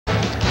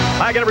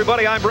Hi again,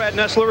 everybody. I'm Brad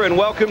Nessler, and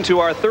welcome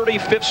to our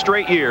 35th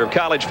straight year of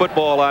college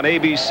football on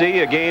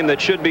ABC, a game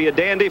that should be a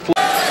dandy.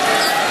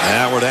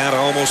 Now we're down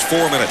to almost 4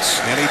 minutes.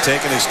 Henny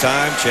taking his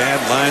time. Chad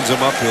lines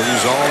him up. He'll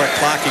use all that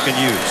clock he can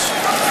use.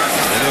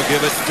 And then he'll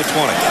give it to 20.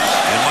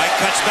 And Mike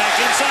cuts back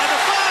inside the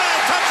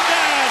 5.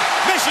 Touchdown,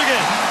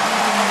 Michigan.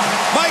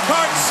 Mike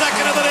Hart,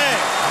 second of the day.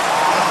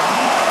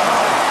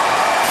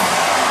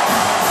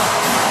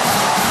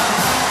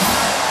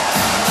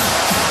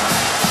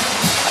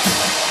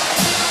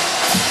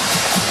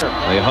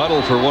 They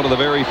huddle for one of the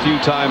very few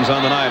times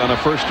on the night on a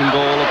 1st and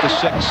goal at the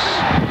 6.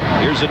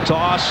 Here's a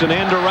toss and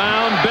end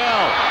around.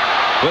 Bell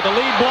with a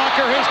lead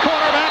blocker. His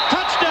quarterback,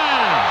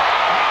 touchdown.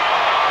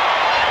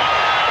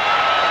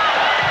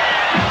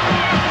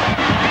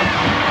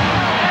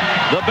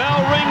 The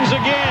bell rings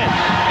again.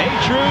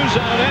 Andrews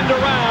and an end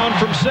around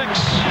from 6.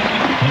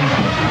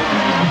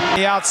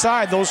 The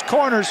outside, those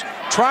corners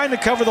trying to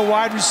cover the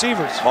wide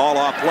receivers. Ball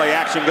off play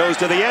action goes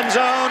to the end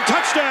zone.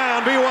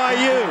 Touchdown,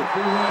 BYU.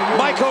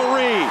 Michael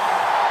Reed.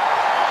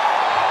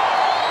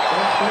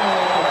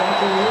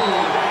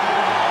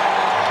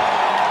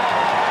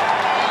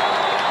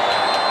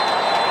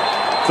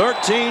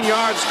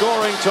 13-yard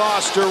scoring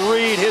toss to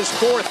Reed, his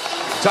 4th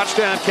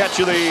touchdown catch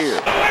of the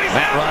year.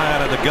 Matt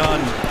Ryan at the gun.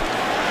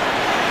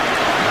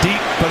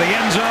 Deep for the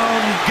end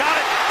zone. Got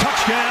it.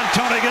 Touchdown,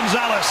 Tony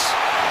Gonzalez.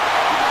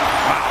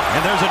 Wow.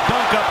 And there's a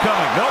dunk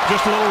upcoming. Nope,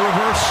 just a little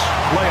reverse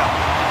layup.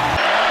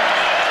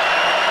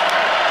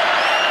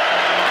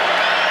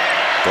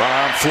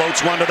 Brown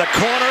floats one to the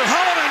corner.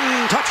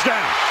 Holloman,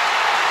 touchdown.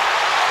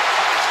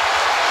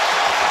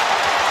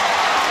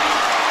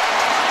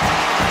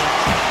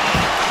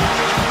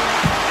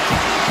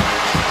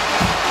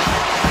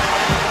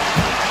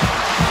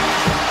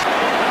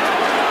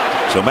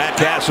 So Matt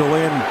Castle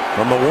in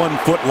from the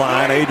 1-foot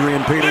line. Adrian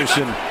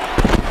Peterson,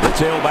 the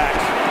tailback,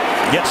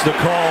 gets the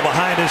call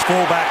behind his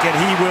fullback, and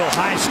he will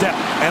high step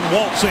and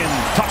waltz in.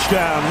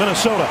 Touchdown,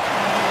 Minnesota.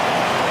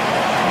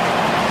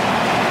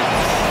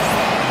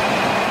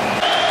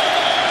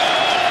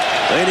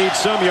 They need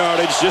some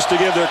yardage just to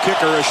give their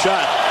kicker a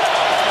shot,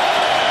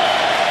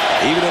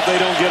 even if they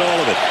don't get all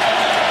of it.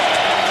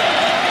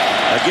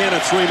 Again,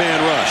 a 3-man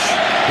rush.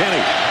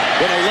 Henny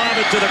going to lob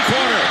it to the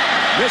corner.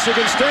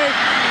 Michigan State.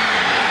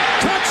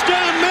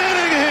 Touchdown,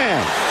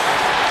 Manningham.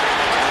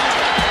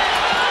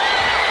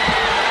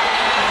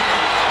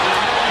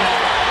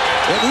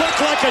 It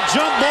looked like a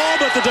jump ball,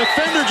 but the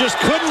defender just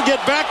couldn't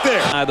get back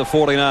there. The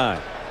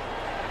 49.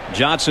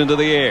 Johnson to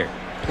the air.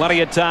 Plenty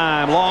of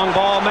time. Long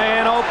ball,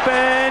 man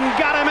open.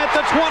 Got him at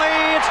the 20.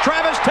 It's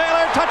Travis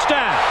Taylor.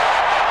 Touchdown.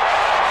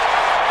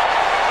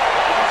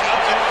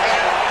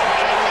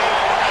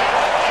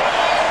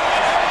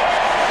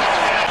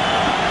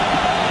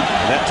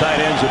 That tight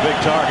end's a big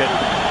target.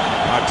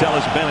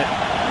 Martellus Bennett.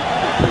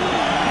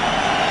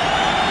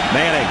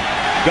 Manning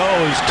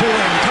goes to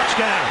him.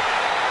 Touchdown.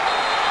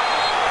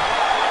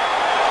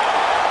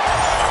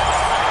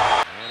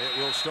 And it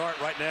will start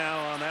right now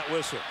on that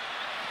whistle.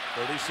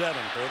 37,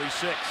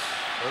 36,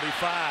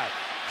 35.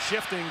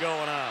 Shifting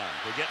going on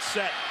to get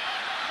set.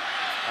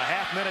 A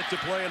half minute to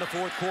play in the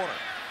 4th quarter.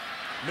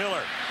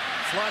 Miller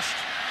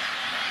flushed.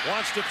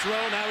 Wants to throw.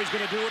 Now he's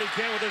going to do what he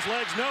can with his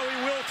legs. No, he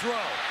will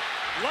throw.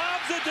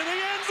 Lobs it to the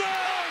end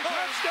zone.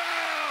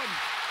 Touchdown.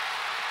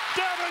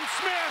 Devin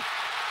Smith.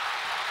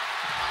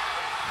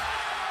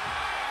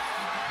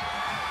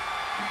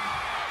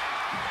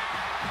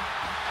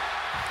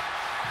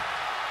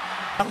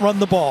 Run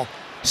the ball.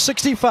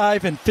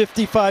 65 and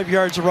 55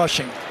 yards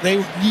rushing.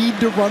 They need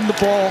to run the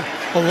ball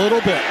a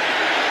little bit.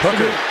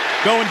 Hooker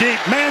going deep.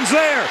 Man's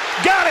there.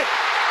 Got it.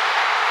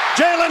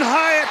 Jalen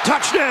Hyatt,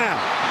 touchdown.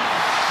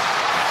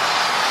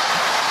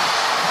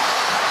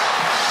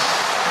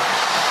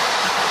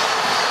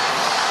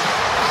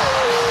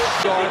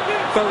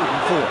 Third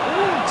and 4.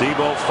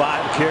 Tebow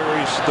 5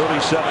 carries,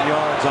 37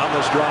 yards on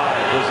this drive.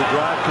 Does the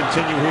drive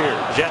continue here?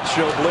 Jets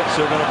show blitz.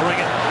 They're going to bring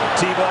it.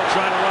 Tebow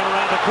trying to run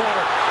around the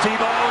corner.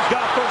 Tebow's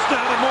got 1st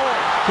down and more.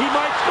 He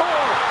might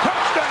score.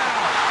 Touchdown.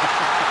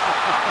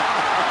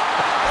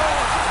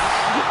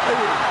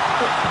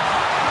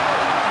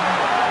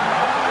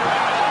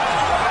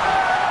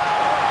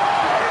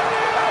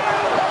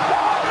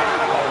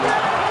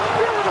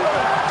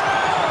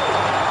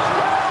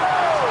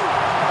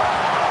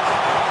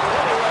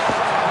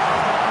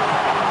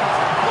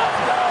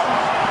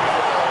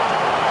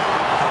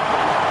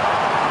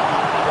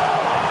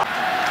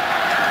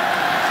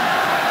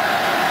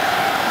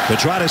 To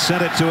try to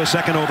send it to a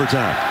second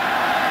overtime.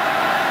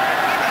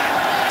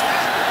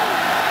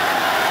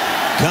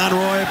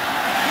 Conroy,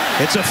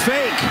 it's a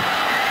fake.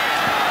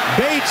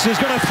 Bates is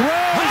going to throw.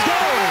 He's going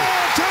to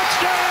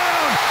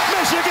touchdown.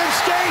 Michigan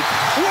State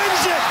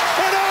wins it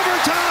in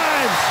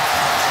overtime.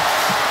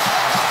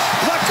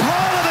 The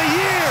call of the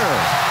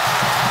year.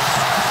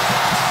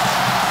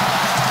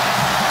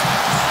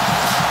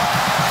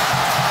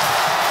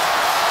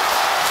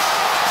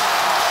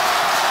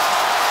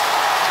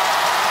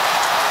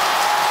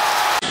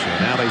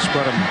 They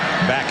spread him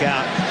back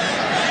out.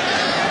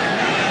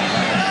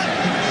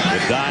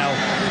 With Dial.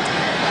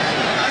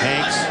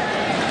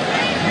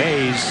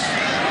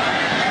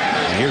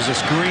 Here's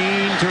a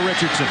screen to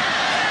Richardson.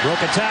 Broke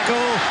a tackle.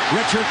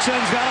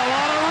 Richardson's got a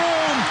lot of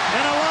room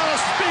and a lot of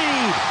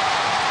speed.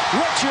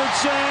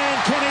 Richardson,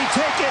 can he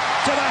take it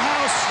to the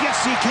house?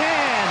 Yes, he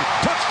can.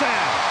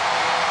 Touchdown.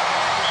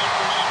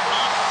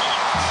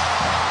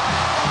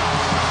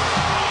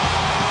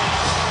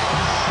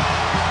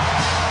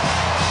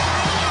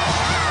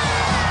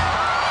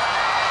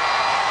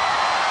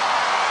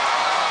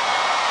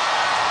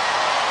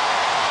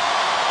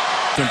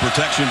 Some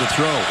protection to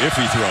throw if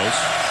he throws.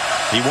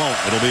 He won't.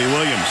 It'll be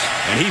Williams.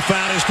 And he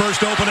found his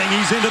first opening.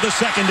 He's into the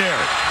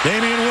secondary.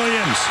 Damian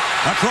Williams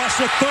across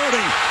the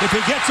 30. If he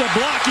gets a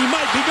block, he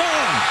might be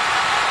gone.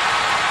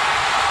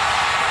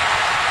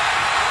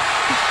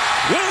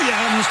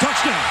 Williams,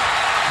 touchdown.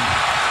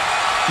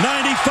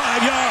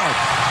 95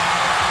 yards.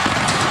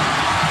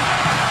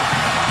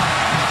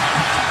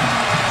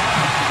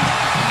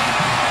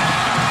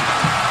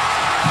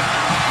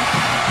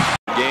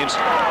 Games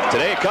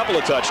today, a couple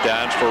of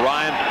touchdowns for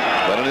Ryan,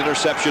 but an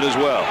interception as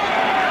well.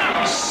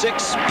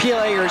 6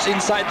 players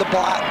inside the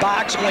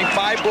box, only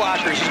 5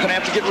 blockers. He's going to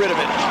have to get rid of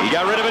it. He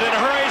got rid of it in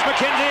a hurry.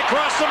 McKenzie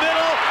across the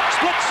middle,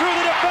 splits through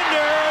the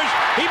defenders.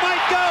 He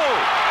might go.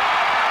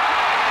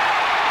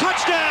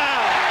 Touchdown!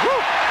 Woo!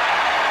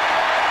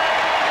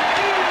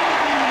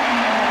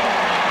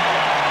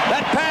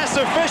 That pass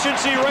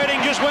efficiency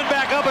rating just went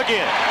back up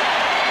again.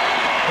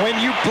 When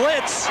you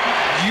blitz,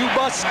 you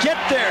must get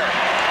there.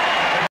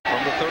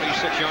 From the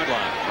 36-yard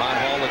line, Ron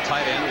Hall, the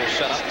tight end, will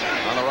set up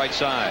on the right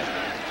side.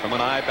 From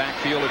an I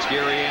backfield, it's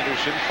Gary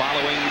Anderson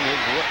following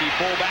his rookie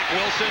fullback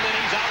Wilson, and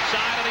he's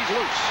outside and he's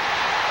loose.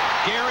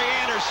 Gary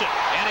Anderson,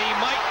 and he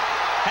might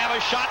have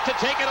a shot to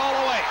take it all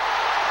the way.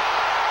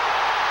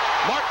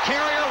 Mark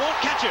Carrier won't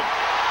catch him.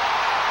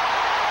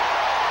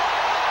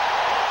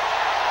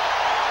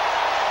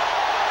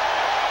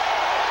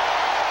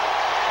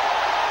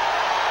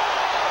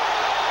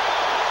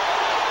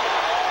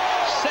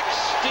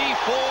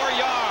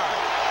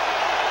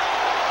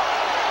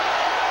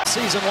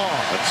 Season long.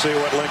 Let's see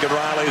what Lincoln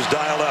Riley's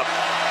dialed up.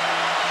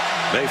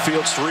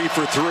 Mayfield's 3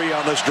 for 3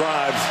 on this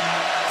drive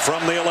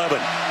from the 11.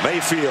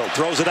 Mayfield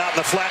throws it out in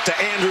the flat to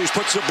Andrews,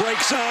 puts the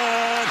brakes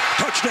on.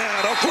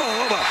 Touchdown,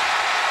 Oklahoma.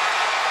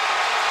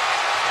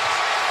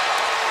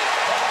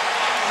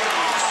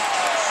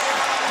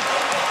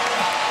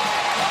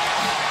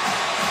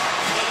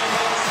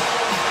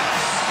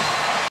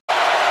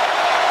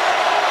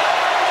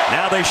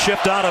 Now they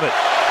shift out of it.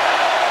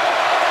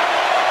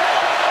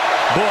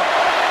 Book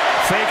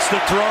fakes the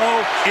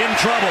throw, in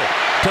trouble.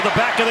 To the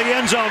back of the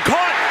end zone.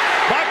 Caught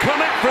by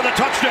Clement for the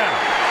touchdown.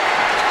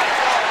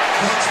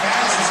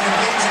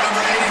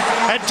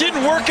 It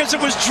didn't work as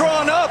it was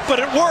drawn up, but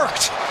it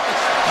worked.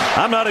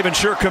 I'm not even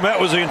sure Clement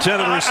was the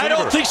intended receiver. I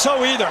don't think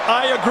so either.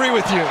 I agree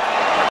with you.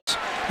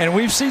 And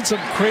we've seen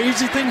some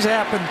crazy things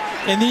happen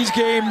in these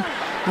games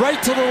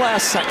right to the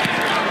last second.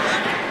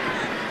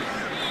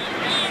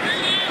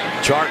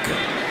 Chark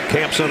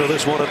camps into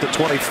this one at the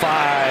 25.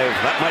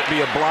 That might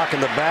be a block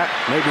in the back.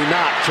 Maybe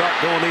not. Chark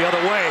going the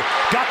other way.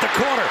 Got the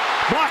corner.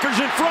 Blockers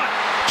in front.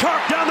 Chark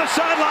down the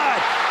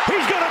sideline.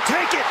 He's going to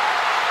take it.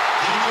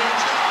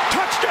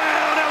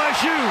 Touchdown,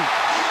 LSU.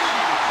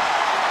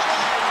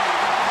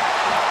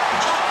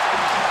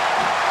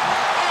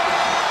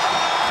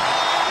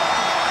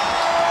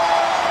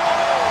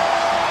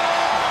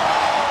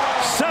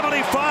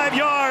 "75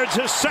 yards,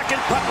 his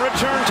second punt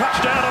return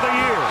touchdown of the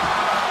year.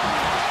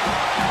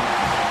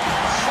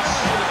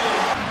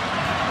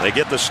 They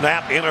get the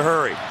snap in a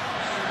hurry.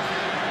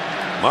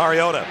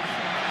 Mariota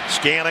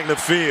scanning the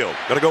field.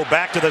 Going to go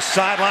back to the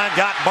sideline.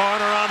 Got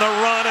Barner on the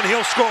run, and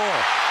he'll score.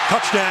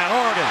 Touchdown,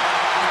 Oregon.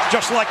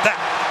 Just like that.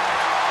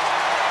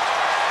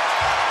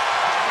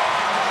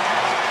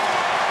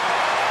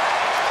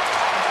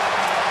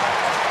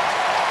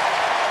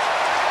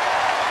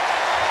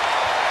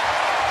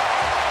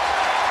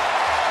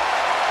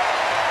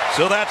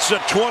 So that's a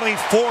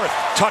 24th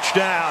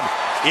touchdown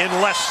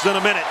in less than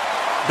a minute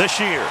this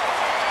year.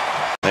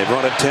 They've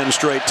run it 10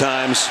 straight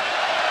times.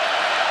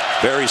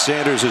 Barry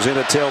Sanders is in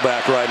at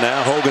tailback right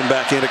now. Hogan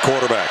back in at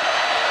quarterback.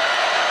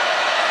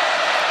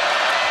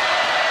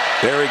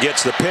 Barry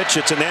gets the pitch.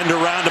 It's an end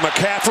around to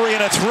McCaffrey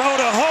and a throw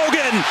to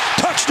Hogan.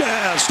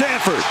 Touchdown,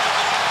 Stanford.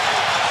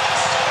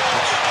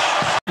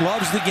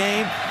 Loves the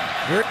game.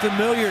 Very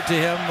familiar to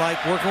him, like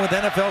working with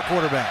NFL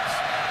quarterbacks.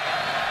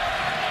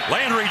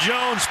 Landry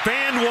Jones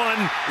fanned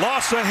one,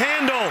 lost the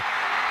handle.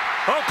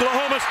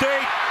 Oklahoma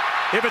State,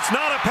 if it's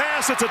not a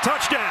pass, it's a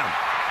touchdown.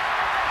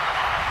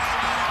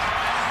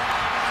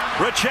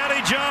 Ricchetti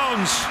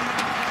Jones,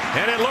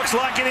 and it looks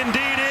like it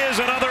indeed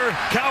is another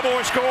Cowboy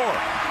score.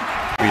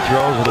 He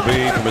throws, it'll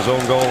be from his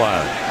own goal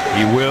line.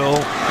 He will.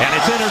 And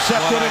it's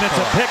intercepted, and it's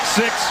a pick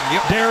six.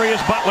 Yep.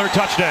 Darius Butler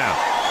touchdown.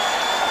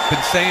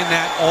 Been saying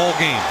that all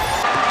game.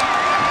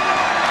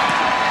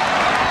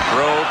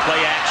 Throw,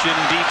 play action,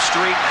 deep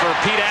streak for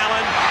Pete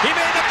Allen. He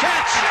made the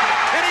catch,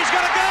 and he's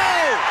going to go.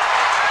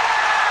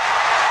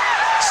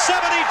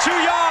 72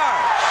 yards.